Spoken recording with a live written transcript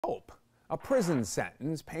Hope. A prison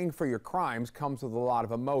sentence, paying for your crimes, comes with a lot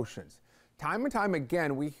of emotions. Time and time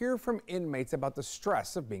again, we hear from inmates about the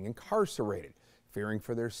stress of being incarcerated, fearing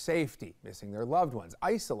for their safety, missing their loved ones,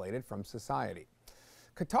 isolated from society.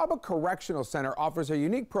 Catawba Correctional Center offers a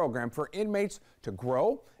unique program for inmates to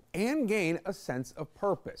grow and gain a sense of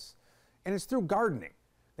purpose. And it's through gardening.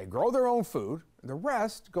 They grow their own food, and the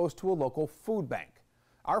rest goes to a local food bank.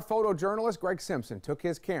 Our photojournalist Greg Simpson took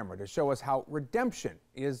his camera to show us how redemption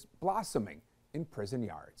is blossoming in prison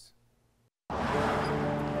yards.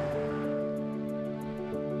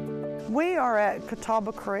 We are at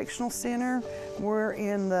Catawba Correctional Center. We're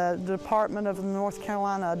in the Department of North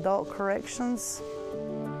Carolina Adult Corrections.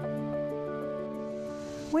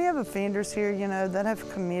 We have offenders here, that have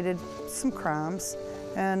committed some crimes,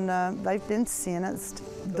 and they've been sentenced.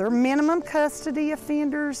 They're minimum custody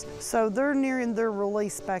offenders, so they're nearing their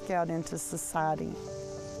release back out into society.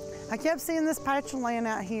 I kept seeing this patch of land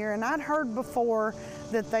out here, and I'd heard before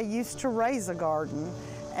that they used to raise a garden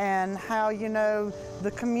and how,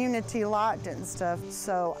 the community liked it and stuff.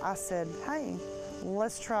 So I said, hey,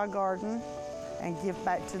 let's try a garden and give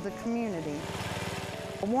back to the community.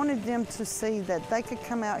 I wanted them to see that they could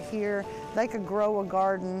come out here, they could grow a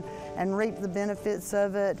garden and reap the benefits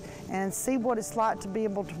of it and see what it's like to be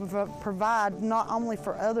able to provide not only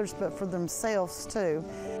for others but for themselves too.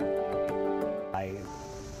 I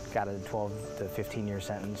got a 12 to 15-year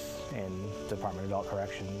sentence in Department of Adult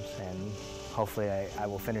Corrections, and hopefully I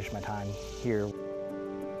will finish my time here.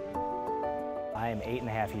 I am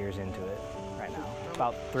 8.5 years into it right now,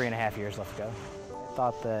 about 3.5 years left to go. I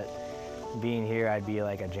thought that being here I'd be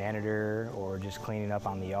like a janitor or just cleaning up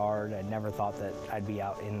on the yard. I never thought that I'd be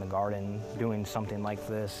out in the garden doing something like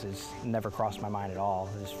this. It's never crossed my mind at all.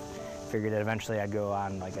 I just figured that eventually I'd go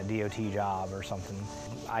on like a DOT job or something.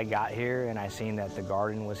 I got here and I seen that the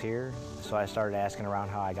garden was here, so I started asking around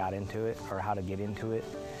how I got into it or how to get into it.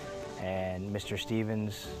 And Mr.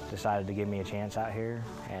 Stevens decided to give me a chance out here,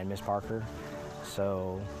 and Miss Parker.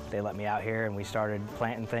 So they let me out here and we started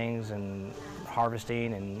planting things and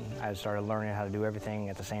harvesting, and I started learning how to do everything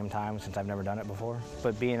at the same time since I've never done it before.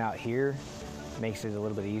 But being out here makes it a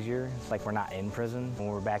little bit easier. It's like we're not in prison. When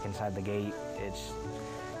we're back inside the gate, it's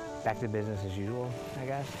back to business as usual, I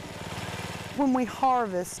guess. When we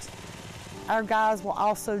harvest, our guys will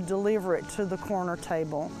also deliver it to the corner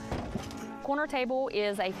table. Corner Table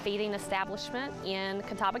is a feeding establishment in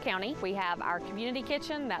Catawba County. We have our community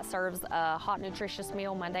kitchen that serves a hot, nutritious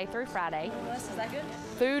meal Monday through Friday. Is that good?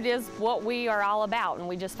 Food is what we are all about, and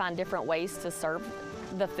we just find different ways to serve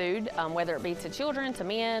the food, whether it be to children, to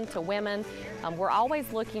men, to women. We're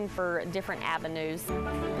always looking for different avenues.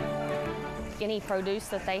 Any produce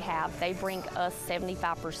that they have, they bring us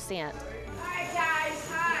 75%. Hi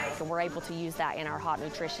guys, hi! And we're able to use that in our hot,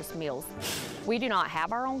 nutritious meals. We do not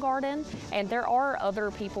have our own garden, and there are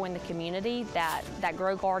other people in the community that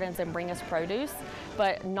grow gardens and bring us produce,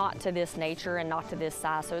 but not to this nature and not to this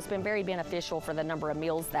size. So it's been very beneficial for the number of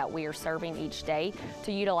meals that we are serving each day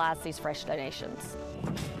to utilize these fresh donations.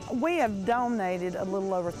 We have donated a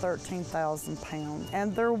little over 13,000 pounds,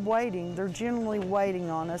 and they're generally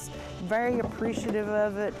waiting on us, very appreciative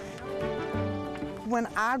of it. When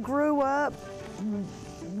I grew up,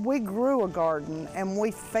 we grew a garden and we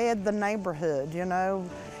fed the neighborhood,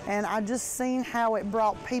 and I just seen how it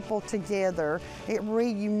brought people together. It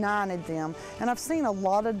reunited them. And I've seen a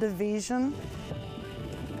lot of division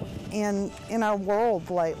in our world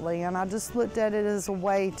lately, and I just looked at it as a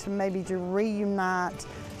way to maybe to reunite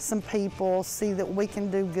some people, see that we can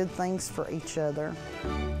do good things for each other.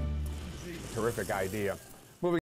 Terrific idea.